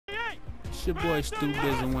It's your boy Stu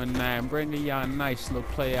Bizzle19, bringing y'all a nice little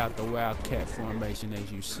play out the Wildcat formation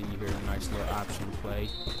as you see here. A nice little option play.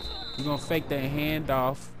 We're going to fake that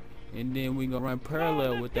handoff, and then we're going to run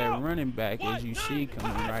parallel with that running back as you see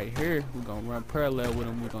coming right here. We're going to run parallel with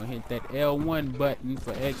him. We're going to hit that L1 button.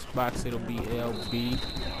 For Xbox, it'll be LB.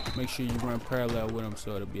 Make sure you run parallel with him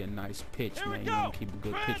so it'll be a nice pitch, man. You want to keep a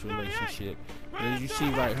good pitch relationship. As you see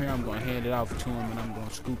right here, I'm going to hand it off to him, and I'm going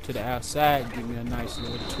to scoop to the outside, give me a nice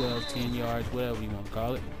little 12, 10 yards, whatever you want to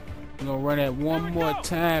call it. I'm going to run that one more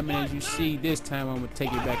time, and as you see, this time I'm going to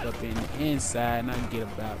take it back up in the inside, and I can get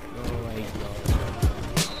about 8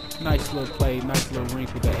 yards. Nice little play, nice little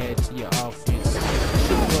wrinkle to add to your offense. It's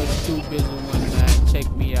your boy Stu Bizzle19.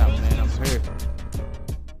 Check me out, man. I'm here.